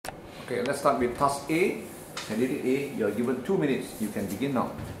Okay, let's start with task A. Candidate A, you are given 2 minutes. You can begin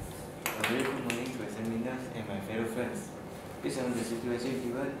now. A very good morning to examiners and my fellow friends. Based on the situation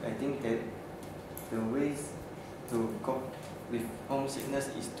given, I think that the ways to cope with homesickness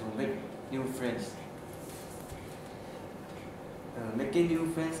is to make new friends. Making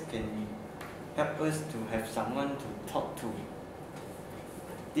new friends can help us to have someone to talk to.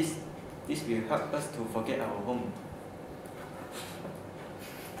 This will help us to forget our home.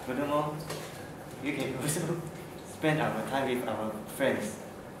 Furthermore, we can also spend our time with our friends.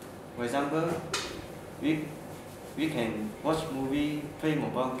 For example, we can watch movie, play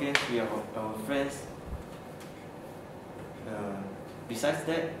mobile games with our friends. Besides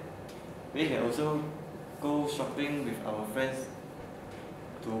that, we can also go shopping with our friends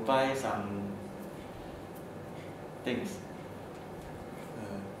to buy some things.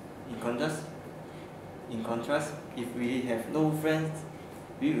 In contrast, if we have no friends,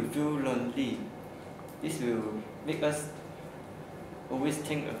 we will feel lonely. This will make us always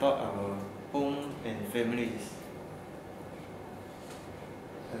think about our home and families.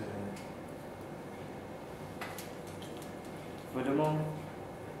 Furthermore,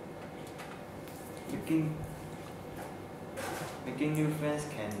 making new friends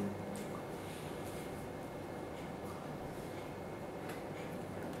can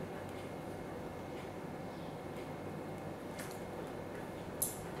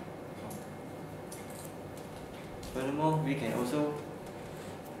we can also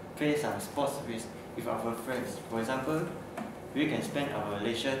play some sports with our friends. For example, we can spend our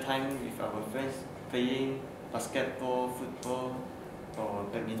leisure time with our friends playing basketball, football, or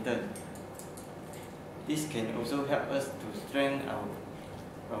badminton. This can also help us to strengthen our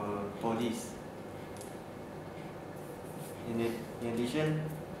bodies. In addition,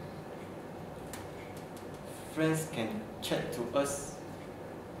 friends can chat to us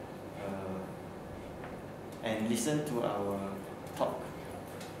and listen to our talk.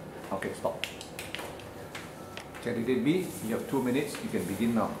 Okay, stop. Candidate B, you have 2 minutes. You can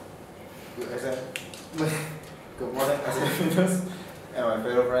begin now. Good morning, examiners and my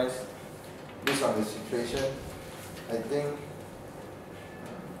fellow friends. Based on the situation, I think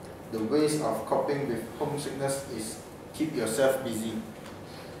the ways of coping with homesickness is keep yourself busy.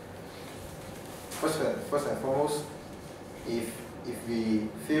 First and foremost, if we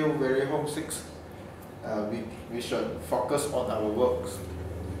feel very homesick, we should focus on our works.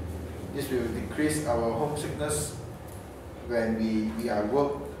 This will decrease our homesickness when we are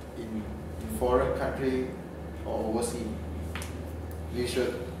work in foreign country or overseas. We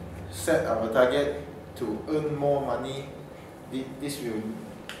should set our target to earn more money. This will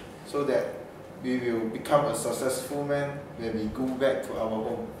so that we will become a successful man when we go back to our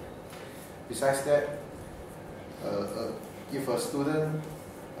home. Besides that, if a student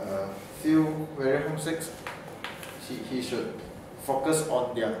feel very homesick, he should focus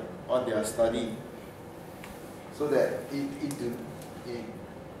on their study, so that it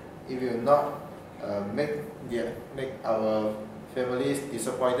will not make our families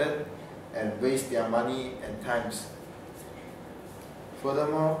disappointed and waste their money and times.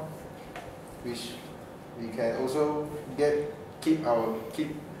 Furthermore, we can also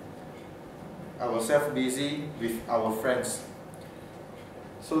keep ourselves busy with our friends,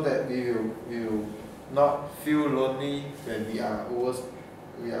 so that we will not feel lonely when we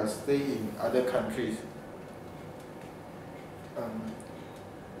are staying in other countries.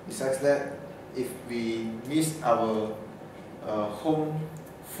 Besides that, if we miss our home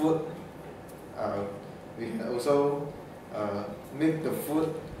food, we can also make the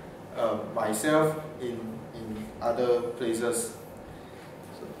food myself in other places.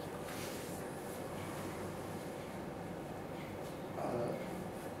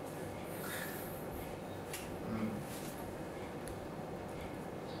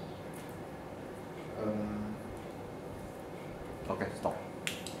 Okay, stop.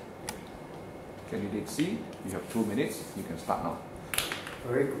 Candidate C, you have 2 minutes. You can start now.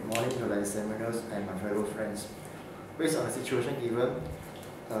 Very good morning to the examiners and my fellow friends. Based on the situation given,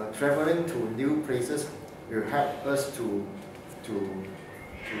 traveling to new places will help us to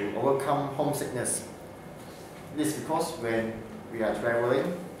overcome homesickness. This is because when we are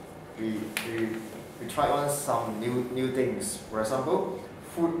traveling, we try on some new things. For example,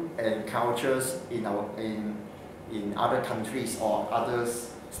 food and cultures in other countries or other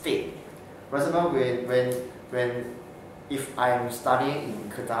states. For example, if I am studying in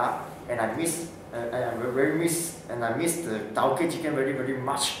Qatar and I miss the Tauke chicken very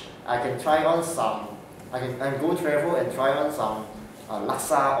much, I can go travel and try on some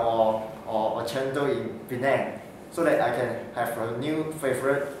laksa or chendol in Penang, so that I can have a new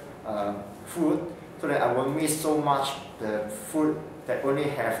favorite food, so that I won't miss so much the food that only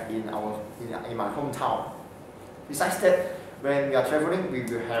have in my hometown. Besides that, when we are traveling, we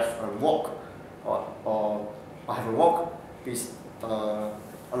will have a walk or have a walk with,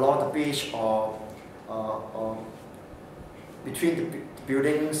 along the beach or between the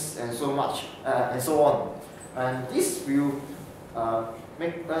buildings and so much and so on. And this will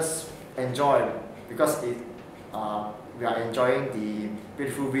make us enjoy, because we are enjoying the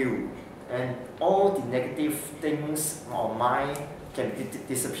beautiful view, and all the negative things on mind can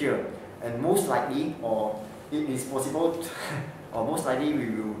disappear, and most likely, or it is possible or most likely we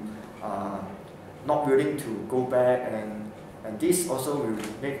will not willing to go back, and this also will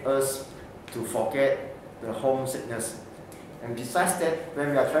make us to forget the homesickness. And besides that,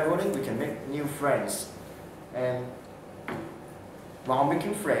 when we are traveling, we can make new friends, and while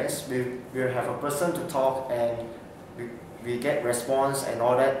making friends, we will have a person to talk, and we get response and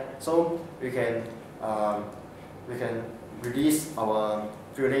all that, so we can release our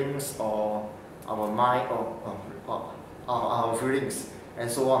feelings or our mind or our feelings and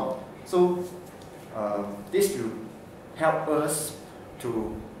so on. So this will help us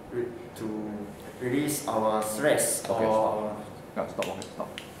to release our stress. Okay, or stop. Stop. Okay, stop.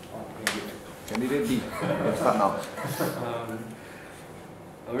 Thank you. Candidate B, let's start now.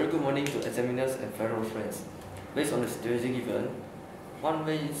 A very good morning to examiners and fellow friends. Based on the situation given, one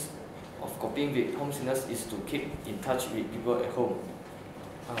way of coping with homesickness is to keep in touch with people at home.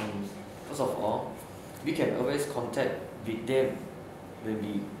 First of all, we can always contact with them when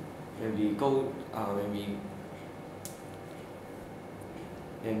we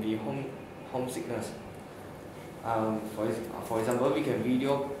homesickness. For example, we can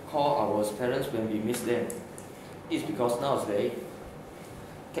video call our parents when we miss them. It's because nowadays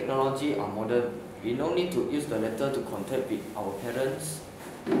technology are modern. We no need to use the letter to contact with our parents.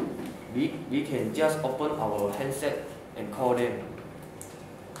 We can just open our handset and call them.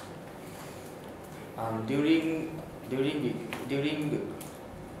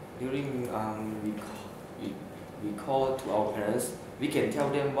 We call to our parents. We can tell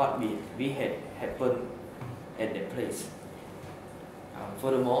them what we had happened at that place.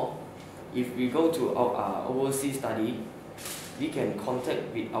 Furthermore, if we go to our overseas study, we can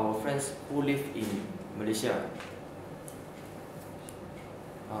contact with our friends who live in Malaysia.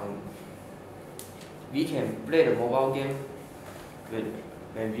 We can play the mobile game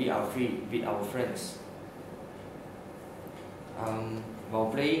when we are free with our friends.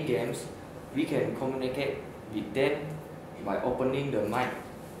 While playing games, we can communicate with them by opening the mic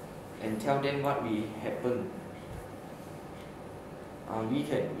and tell them what happened.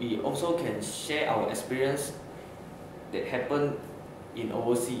 We also can share our experience that happened in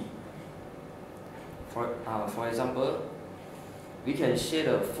overseas. For example, we can share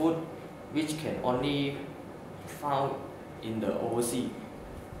the food which can only found in the overseas.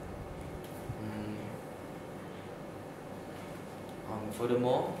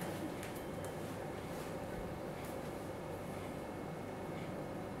 Furthermore,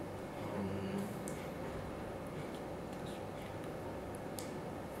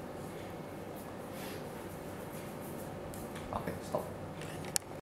 Okay, stop.